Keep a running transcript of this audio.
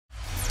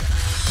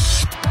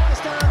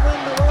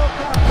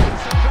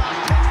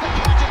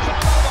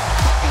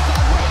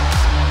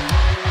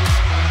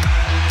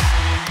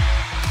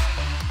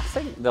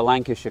the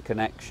Lancashire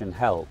connection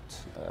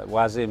helped.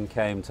 Wasim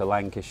came to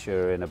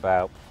Lancashire in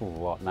about,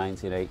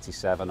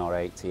 1987 or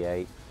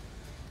 88,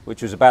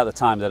 which was about the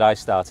time that I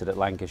started at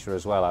Lancashire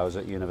as well. I was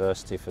at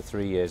university for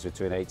 3 years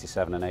between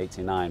 87 and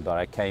 89, but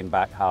I came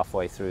back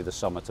halfway through the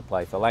summer to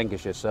play for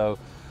Lancashire. So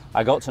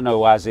I got to know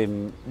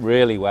Wasim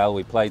really well.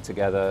 We played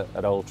together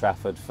at Old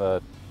Trafford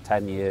for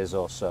 10 years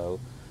or so.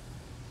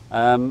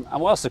 And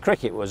whilst the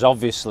cricket was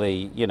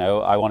obviously,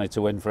 I wanted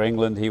to win for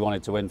England, he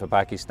wanted to win for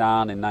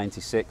Pakistan. In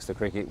 '96, the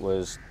cricket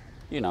was,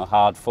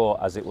 hard fought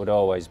as it would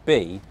always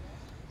be.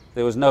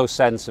 There was no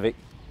sense of it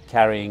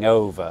carrying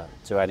over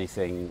to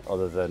anything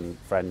other than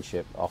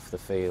friendship off the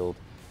field.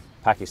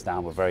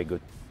 Pakistan were a very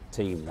good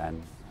team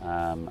then,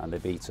 and they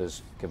beat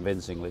us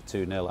convincingly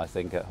 2-0, I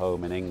think, at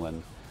home in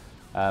England.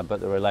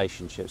 But the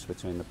relationships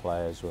between the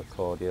players were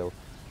cordial.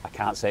 I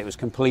can't say it was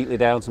completely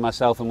down to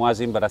myself and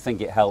Wasim, but I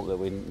think it helped that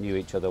we knew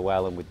each other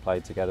well and we'd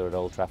played together at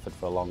Old Trafford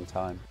for a long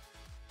time.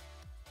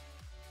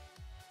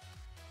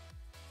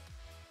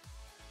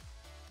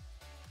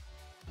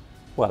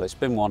 Well, it's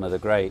been one of the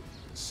great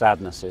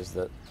sadnesses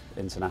that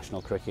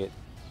international cricket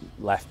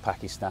left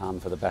Pakistan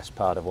for the best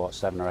part of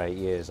 7 or 8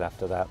 years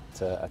after that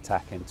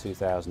attack in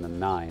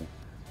 2009.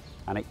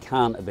 And it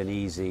can't have been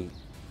easy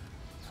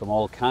from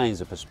all kinds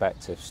of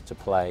perspectives to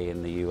play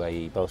in the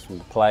UAE, both from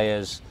the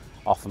players,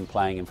 often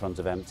playing in front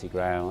of empty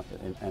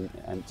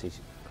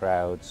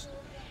crowds,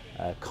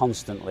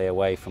 constantly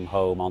away from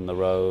home on the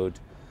road.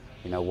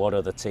 What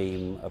other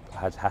team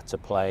had to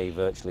play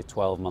virtually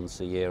 12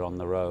 months a year on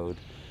the road?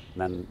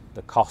 And then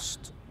the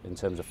cost, in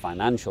terms of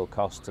financial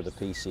cost to the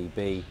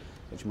PCB,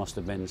 which must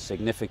have been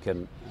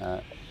significant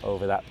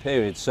over that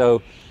period.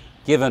 So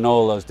given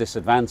all those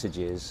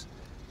disadvantages,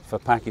 for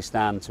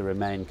Pakistan to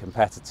remain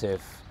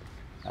competitive,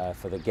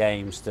 for the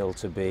game still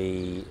to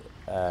be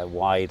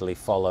widely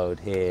followed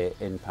here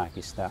in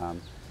Pakistan,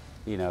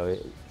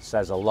 it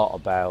says a lot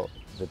about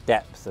the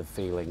depth of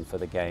feeling for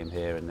the game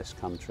here in this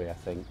country, I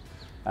think.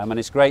 And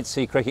it's great to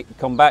see cricket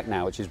come back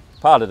now, which is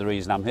part of the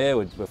reason I'm here.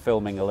 We're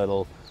filming a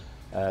little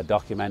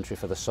documentary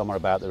for the summer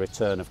about the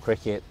return of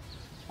cricket.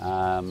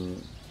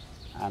 And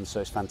so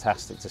it's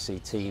fantastic to see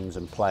teams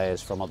and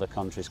players from other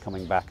countries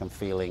coming back and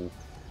feeling,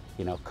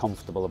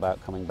 comfortable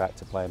about coming back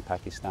to play in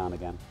Pakistan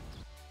again.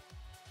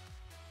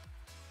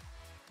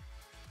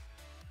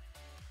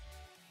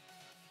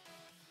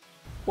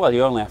 Well,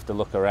 you only have to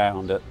look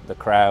around at the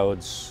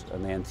crowds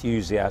and the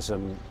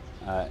enthusiasm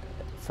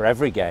for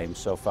every game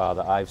so far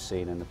that I've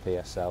seen in the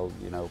PSL.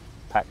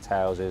 Packed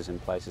houses in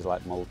places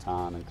like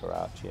Multan and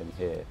Karachi and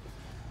here.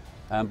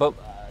 But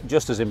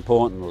just as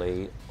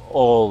importantly,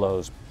 all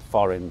those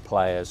foreign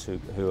players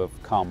who have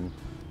come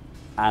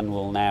and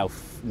will now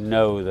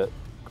know that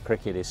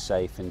cricket is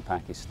safe in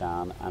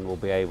Pakistan and will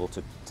be able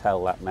to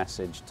tell that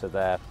message to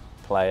their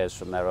players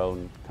from their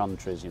own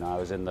countries. I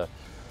was in the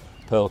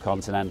Pearl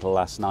Continental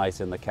last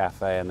night in the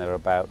cafe, and there were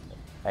about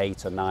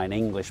 8 or 9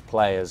 English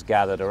players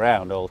gathered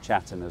around, all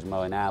chatting. There's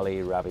Moeen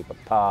Ali, Ravi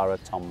Bopara,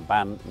 Tom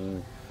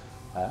Banton,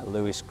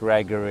 Lewis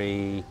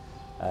Gregory,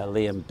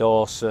 Liam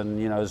Dawson.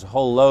 There's a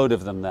whole load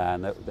of them there,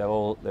 and they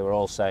were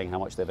all saying how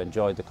much they've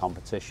enjoyed the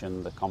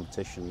competition. The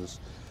competition's,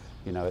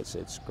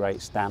 it's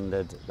great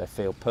standard. They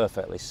feel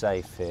perfectly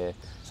safe here.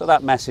 So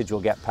that message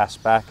will get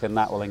passed back, and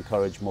that will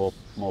encourage more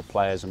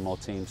players and more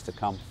teams to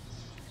come.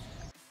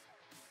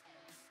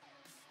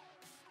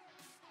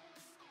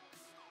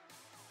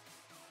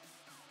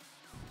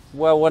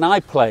 Well, when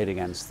I played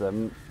against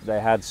them, they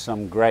had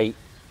some great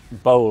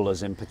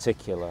bowlers in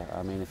particular.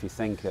 I mean, if you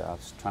think, I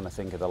was trying to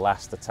think of the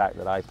last attack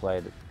that I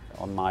played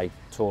on my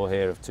tour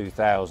here of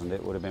 2000,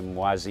 it would have been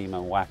Wasim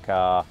and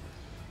Waqar,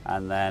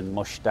 and then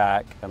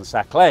Mushtaq and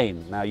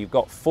Saqlain. Now, you've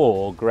got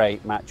 4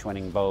 great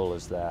match-winning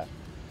bowlers there.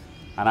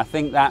 And I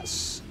think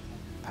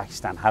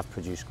Pakistan have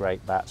produced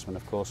great batsmen,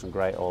 of course, and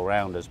great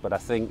all-rounders, but I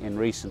think in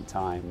recent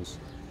times,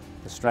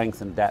 the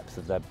strength and depth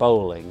of their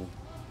bowling,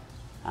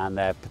 and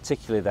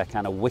particularly their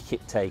kind of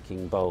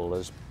wicket-taking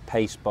bowlers,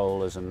 pace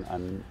bowlers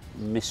and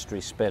mystery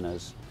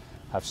spinners,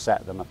 have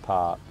set them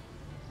apart.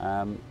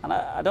 And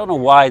I don't know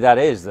why that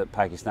is, that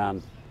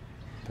Pakistan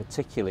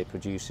particularly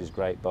produces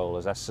great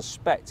bowlers. I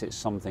suspect it's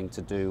something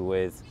to do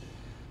with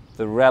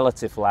the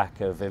relative lack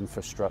of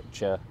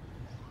infrastructure.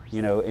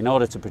 In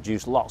order to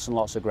produce lots and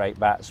lots of great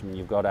batsmen,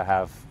 you've got to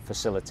have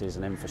facilities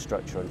and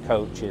infrastructure and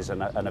coaches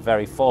and a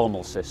very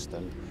formal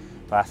system.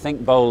 But I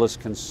think bowlers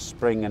can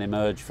spring and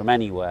emerge from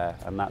anywhere,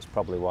 and that's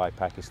probably why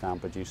Pakistan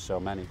produce so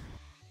many.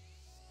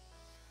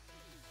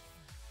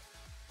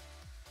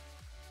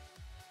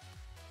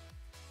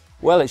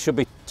 Well, it should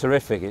be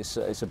terrific. It's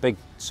a big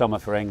summer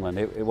for England.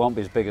 It won't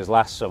be as big as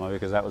last summer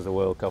because that was the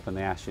World Cup and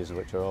the Ashes,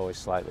 which are always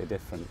slightly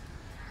different.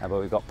 But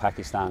we've got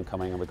Pakistan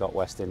coming and we've got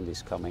West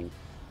Indies coming.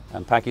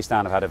 And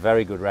Pakistan have had a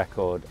very good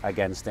record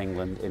against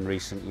England in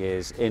recent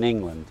years in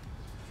England.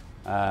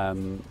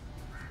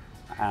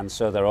 And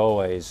so they're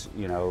always,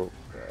 a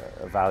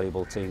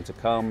valuable team to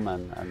come,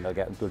 and they'll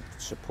get good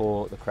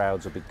support. The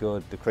crowds will be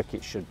good. The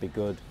cricket should be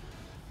good.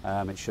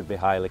 It should be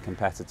highly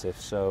competitive.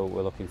 So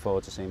we're looking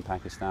forward to seeing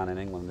Pakistan in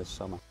England this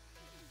summer.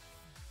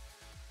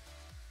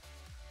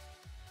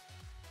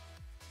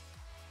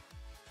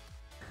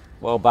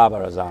 Well,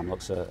 Babar Azam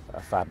looks a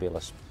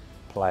fabulous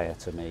player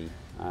to me.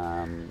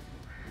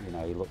 You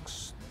know, he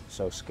looks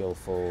so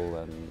skillful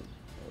and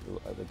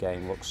the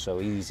game looks so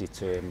easy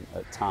to him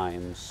at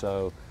times.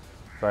 So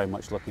very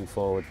much looking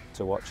forward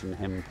to watching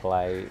him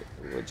play,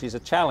 which is a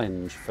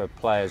challenge for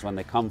players when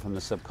they come from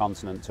the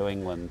subcontinent to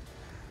England.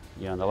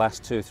 You know, in the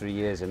last 2 or 3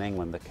 years in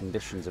England, the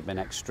conditions have been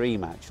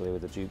extreme actually,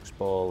 with the Duke's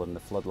ball and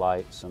the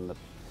floodlights and the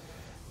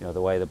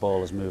way the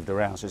ball has moved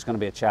around. So it's going to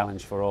be a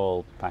challenge for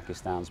all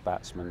Pakistan's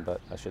batsmen, but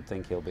I should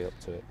think he'll be up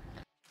to it.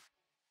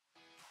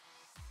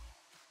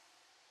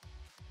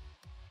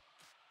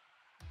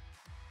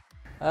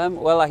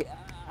 Well, I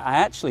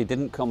actually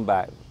didn't come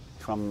back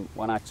from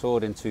when I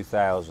toured in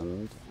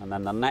 2000, and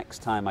then the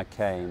next time I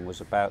came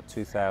was about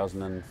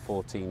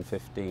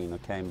 2014-15. I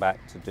came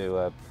back to do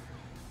a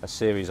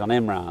series on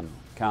Imran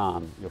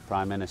Khan, your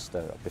Prime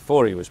Minister,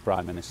 before he was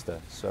Prime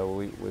Minister. So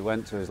we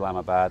went to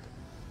Islamabad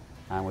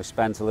and we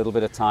spent a little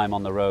bit of time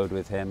on the road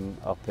with him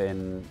up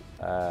in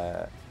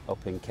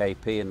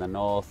KP in the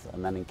north,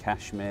 and then in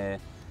Kashmir.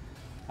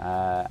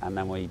 And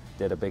then we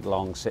did a big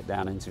long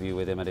sit-down interview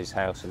with him at his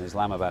house in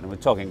Islamabad, and we're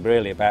talking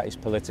really about his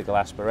political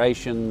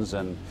aspirations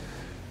and,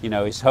 you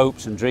know, his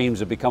hopes and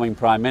dreams of becoming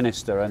Prime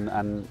Minister.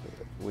 And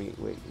we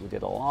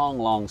did a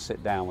long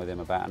sit-down with him,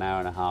 about an hour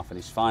and a half, and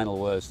his final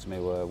words to me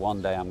were,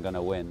 "One day I'm going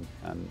to win,"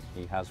 and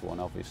he has won,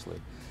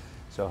 obviously.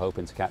 So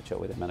hoping to catch up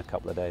with him in a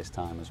couple of days'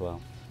 time as well.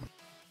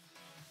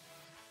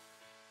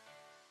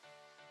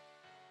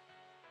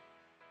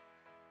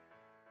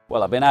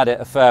 Well, I've been at it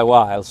a fair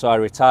while, so I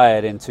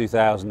retired in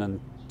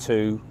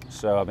 2002,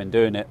 so I've been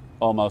doing it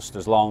almost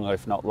as long, or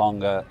if not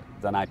longer,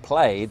 than I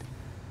played.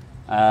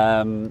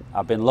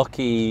 I've been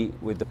lucky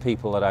with the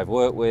people that I've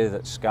worked with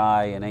at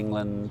Sky in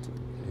England,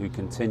 who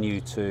continue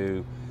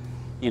to,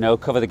 you know,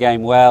 cover the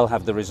game well,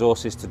 have the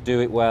resources to do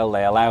it well.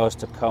 They allow us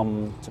to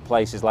come to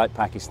places like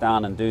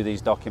Pakistan and do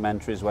these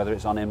documentaries, whether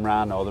it's on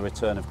Imran or the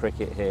return of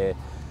cricket here.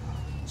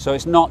 So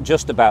it's not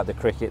just about the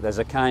cricket. There's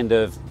a kind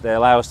of, they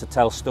allow us to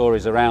tell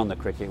stories around the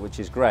cricket, which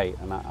is great,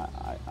 and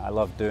I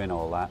love doing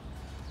all that.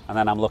 And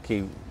then I'm lucky,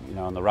 you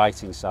know, on the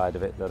writing side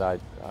of it, that I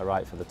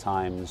write for the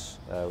Times,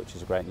 which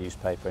is a great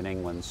newspaper in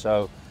England.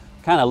 So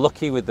kind of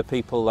lucky with the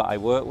people that I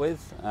work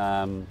with,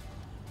 and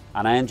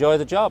I enjoy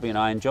the job. You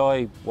know, I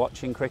enjoy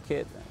watching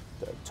cricket,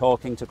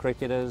 talking to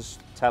cricketers,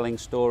 telling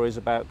stories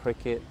about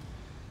cricket.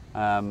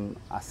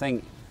 I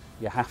think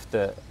you have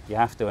to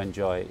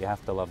enjoy it. You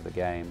have to love the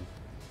game.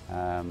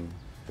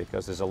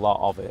 Because there's a lot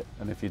of it,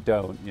 and if you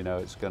don't, you know,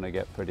 it's going to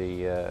get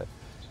pretty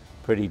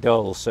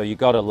dull. So you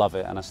got to love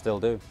it, and I still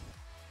do.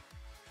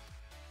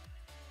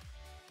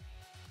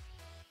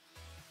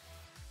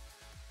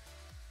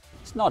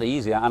 It's not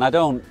easy, and I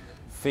don't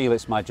feel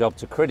it's my job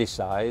to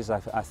criticise.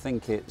 I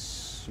think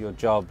it's your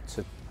job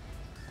to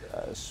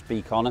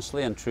speak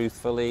honestly and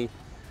truthfully.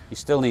 You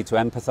still need to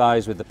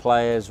empathise with the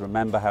players,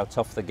 remember how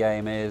tough the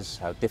game is,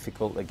 how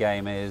difficult the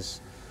game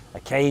is.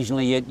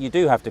 Occasionally you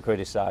do have to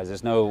criticise,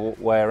 there's no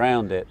way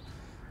around it.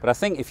 But I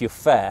think if you're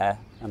fair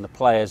and the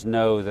players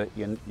know that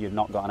you've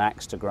not got an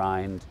axe to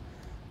grind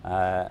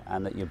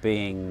and that you're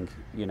being,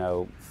 you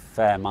know,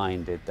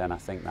 fair-minded, then I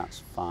think that's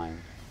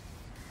fine.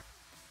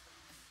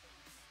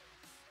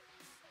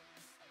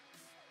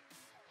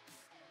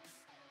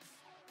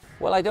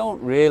 Well, I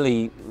don't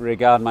really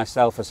regard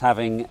myself as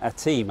having a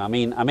team. I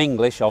mean, I'm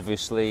English,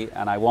 obviously,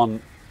 and I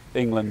want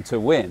England to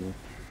win.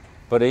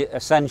 But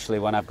essentially,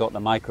 when I've got the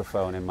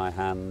microphone in my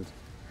hand,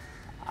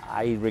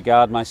 I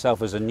regard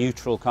myself as a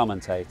neutral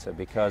commentator,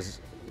 because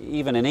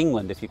even in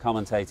England, if you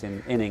commentate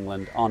in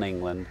England, on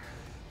England,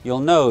 you'll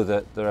know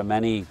that there are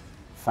many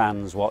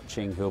fans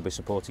watching who'll be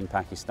supporting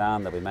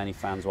Pakistan, there'll be many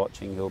fans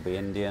watching who'll be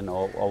Indian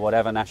or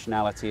whatever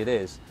nationality it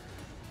is.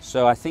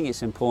 So I think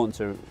it's important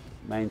to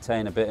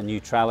maintain a bit of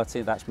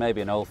neutrality. That's maybe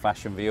an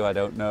old-fashioned view, I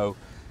don't know,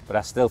 but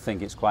I still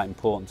think it's quite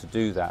important to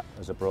do that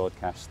as a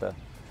broadcaster.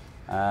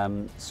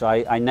 So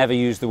I never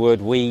use the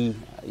word we,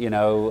 you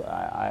know,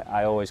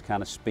 I always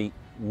kind of speak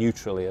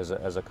neutrally as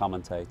a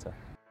commentator.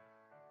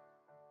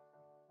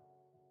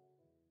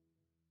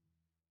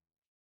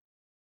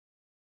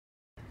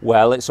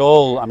 Well, it's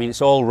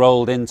all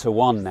rolled into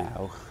one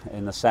now,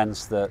 in the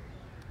sense that,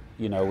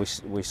 you know,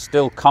 we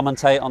still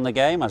commentate on the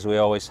game as we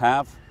always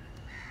have.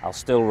 I'll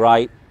still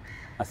write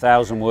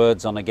 1,000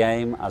 words on a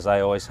game as I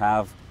always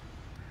have,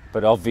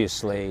 but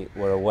obviously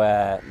we're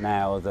aware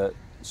now that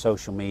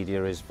social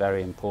media is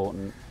very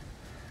important.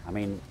 I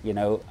mean, you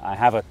know, I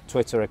have a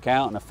Twitter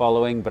account and a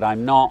following, but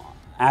I'm not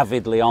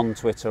avidly on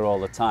Twitter all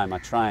the time. I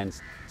try and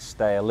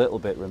stay a little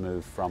bit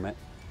removed from it.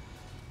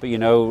 But, you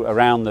know,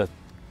 around the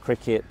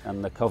cricket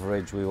and the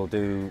coverage, we will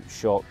do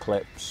short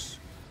clips,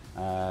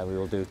 we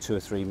will do 2 or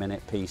 3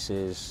 minute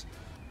pieces.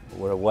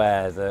 We're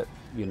aware that,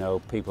 you know,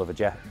 people of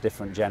a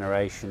different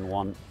generation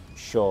want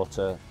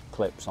shorter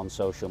clips on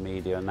social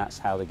media, and that's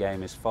how the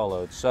game is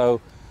followed. So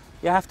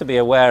you have to be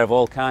aware of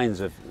all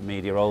kinds of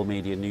media, old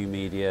media, new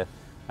media,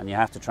 and you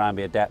have to try and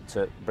be adept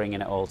at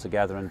bringing it all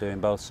together and doing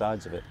both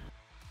sides of it.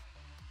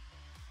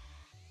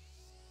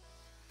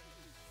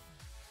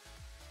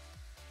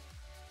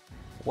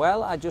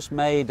 Well, I just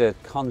made a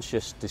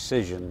conscious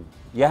decision.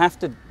 You have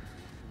to,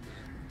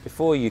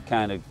 before you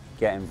kind of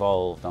get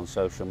involved on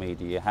social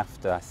media, you have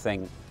to, I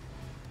think,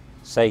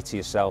 say to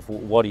yourself,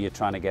 what are you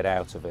trying to get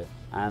out of it?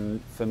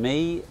 And for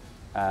me,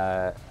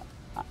 as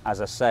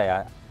I say,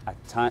 I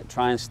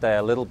try and stay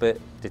a little bit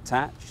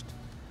detached.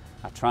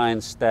 I try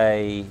and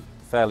stay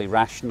fairly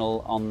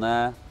rational on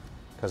there,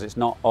 because it's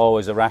not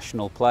always a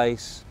rational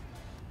place.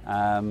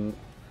 And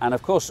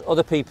of course,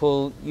 other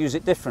people use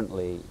it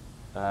differently.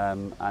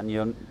 And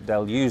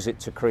they'll use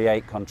it to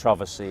create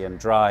controversy and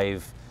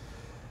drive,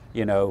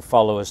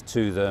 followers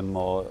to them,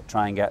 or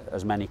try and get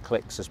as many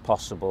clicks as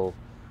possible.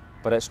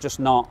 But it's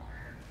just not,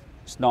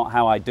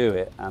 how I do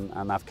it,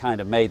 and I've kind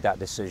of made that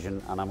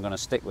decision, and I'm going to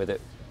stick with it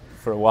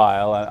for a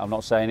while. I'm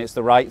not saying it's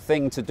the right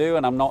thing to do,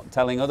 and I'm not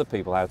telling other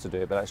people how to do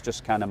it, but that's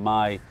just kind of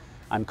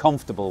I'm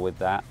comfortable with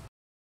that.